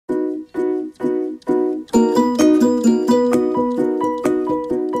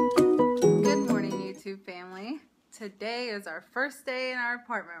is our first day in our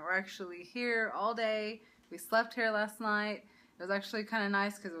apartment. We're actually here all day. We slept here last night. It was actually kind of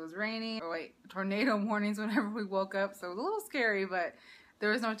nice because it was raining. Oh wait, tornado warnings whenever we woke up, so it was a little scary, but there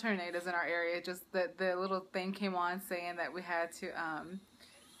was no tornadoes in our area. Just that the little thing came on saying that we had to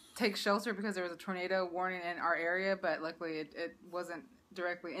take shelter because there was a tornado warning in our area, but luckily it wasn't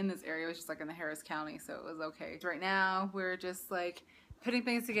directly in this area. It was just like in the Harris County, so it was okay. Right now we're just like putting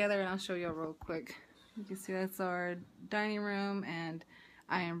things together, and I'll show you real quick. You can see that's our dining room, and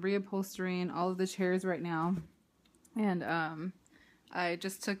I am reupholstering all of the chairs right now. And I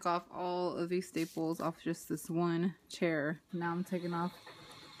just took off all of these staples off just this one chair. Now I'm taking off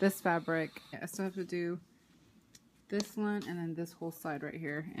this fabric. I still have to do this one and then this whole side right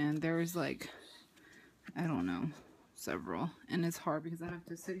here. And there's like, I don't know, several. And it's hard because I have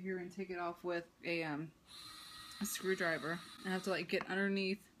to sit here and take it off with a screwdriver. I have to like get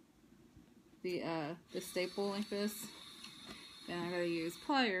underneath the staple like this. Then I gotta use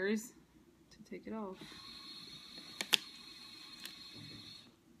pliers to take it off.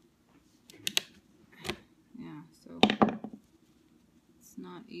 Yeah, so it's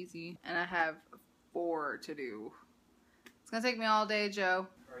not easy. And I have 4 to do. It's gonna take me all day, Joe.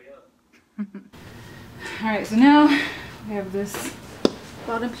 Hurry up. Alright, so now we have this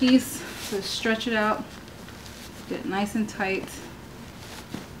bottom piece. So stretch it out, get it nice and tight,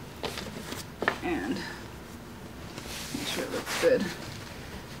 and make sure it looks good.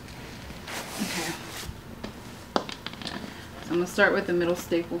 Okay. So I'm gonna start with the middle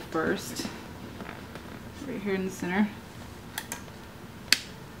staple first. Right here in the center.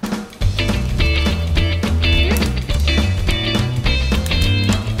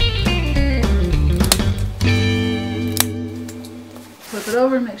 Flip it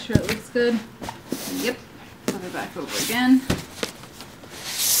over, make sure it looks good. Yep. Flip it back over again.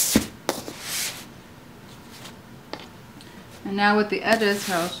 And now with the edges,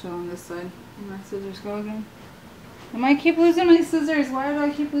 I'll show on this side. Where my scissors go again. I might keep losing my scissors. Why do I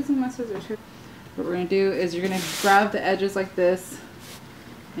keep losing my scissors? What we're going to do is you're going to grab the edges like this,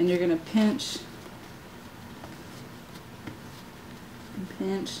 and you're going to pinch and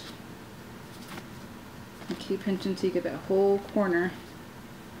pinch and keep pinching until you get that whole corner.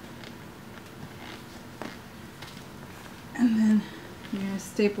 And then you're going to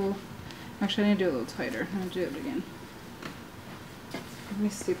staple. Actually, I need to do it a little tighter. I'm going to do it again. Let me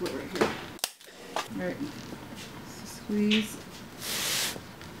staple it right here. Alright, so squeeze.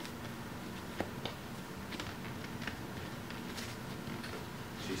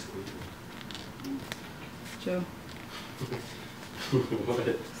 Joe.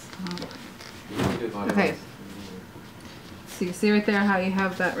 What? Stop. Okay. So you see right there how you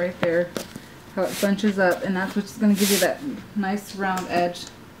have that right there, how it bunches up, and that's what's going to give you that nice round edge.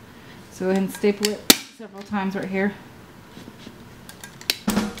 So go ahead and staple it several times right here.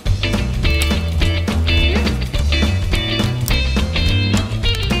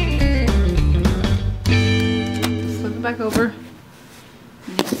 Flip it back over.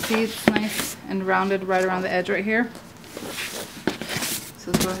 You can see it's nice and rounded right around the edge right here.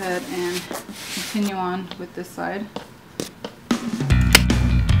 So let's go ahead and continue on with this side.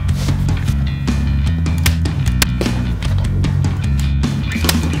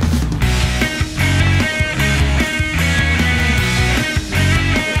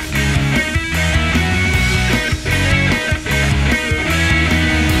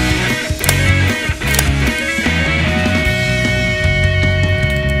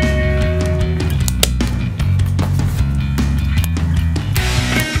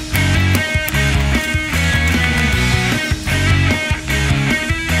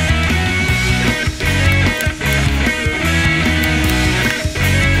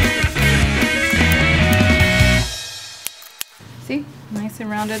 See? Nice and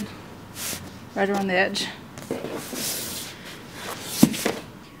rounded right around the edge.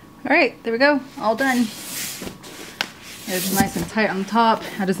 Alright, there we go. All done. It's nice and tight on the top.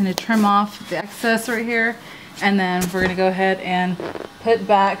 I just need to trim off the excess right here. And then we're going to go ahead and put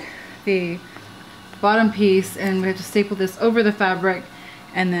back the bottom piece. And we have to staple this over the fabric.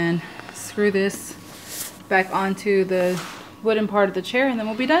 And then screw this back onto the wooden part of the chair. And then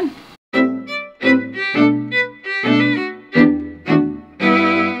we'll be done.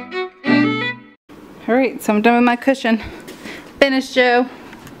 Alright, so I'm done with my cushion. Finished, Joe.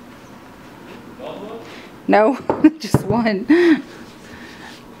 No, just one.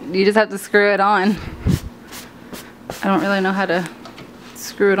 You just have to screw it on. I don't really know how to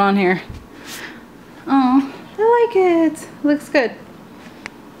screw it on here. Oh, I like it. Looks good.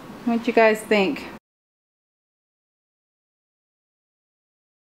 What you guys think?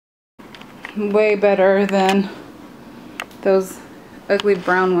 Way better than those ugly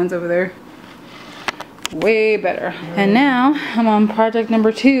brown ones over there. Way better. And now I'm on project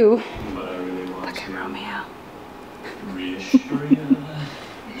number 2. Look at Romeo.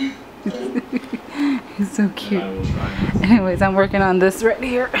 He's so cute. Anyways, I'm working on this right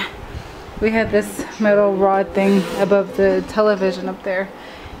here. We had this metal rod thing above the television up there,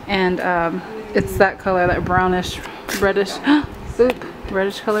 and it's that color, that brownish, reddish,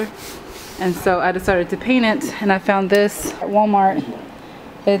 reddish color. And so I decided to paint it, and I found this at Walmart.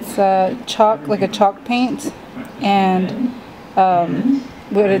 It's chalk, like a chalk paint, and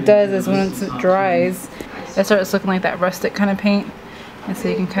what it does is when it dries, it starts looking like that rustic kind of paint. And so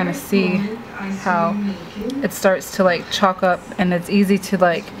you can kind of see how it starts to like chalk up, and it's easy to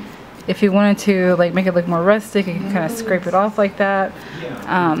like, if you wanted to like make it look more rustic, you can kind of scrape it off like that,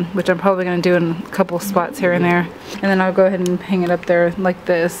 which I'm probably going to do in a couple spots here and there. And then I'll go ahead and hang it up there like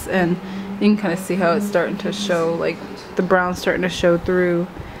this, and you can kind of see how it's starting to show, like the brown's starting to show through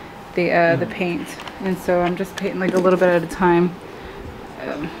the paint. And so I'm just painting like a little bit at a time.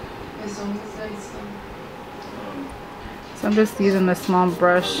 So I'm just using a small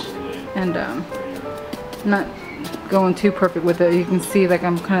brush, and not going too perfect with it. You can see like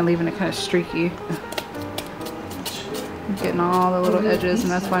I'm kind of leaving it kind of streaky. I'm getting all the little edges,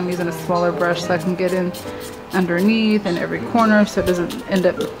 and that's why I'm using a smaller brush, so I can get in underneath and every corner so it doesn't end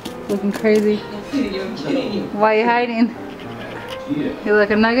up looking crazy. Why are you hiding? You look like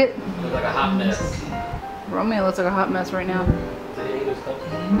a nugget? You look like a hot mess. Romeo looks like a hot mess right now.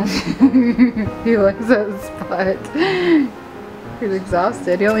 He likes that spot. He's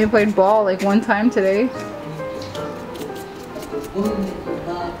exhausted. He only played ball like one time today.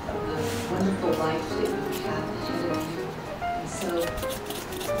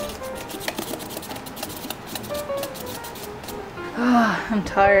 Oh, I'm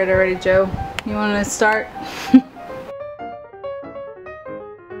tired already, Joe. You want to start?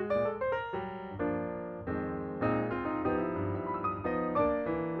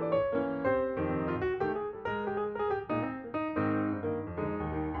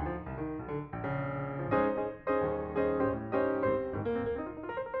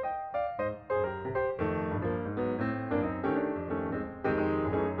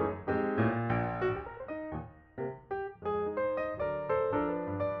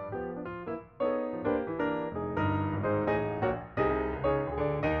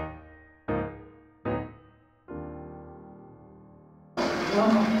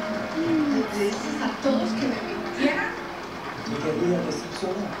 A todos que me mintieran.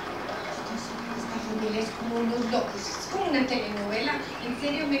 Esta familia es como unos locos, es como una telenovela. ¿En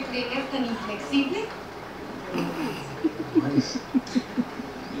serio me creías tan inflexible?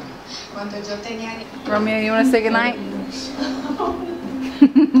 Cuando yo tenía... Romeo, you want to say goodnight?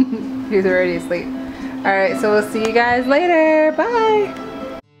 He's already asleep. Alright, so we'll see you guys later. Bye!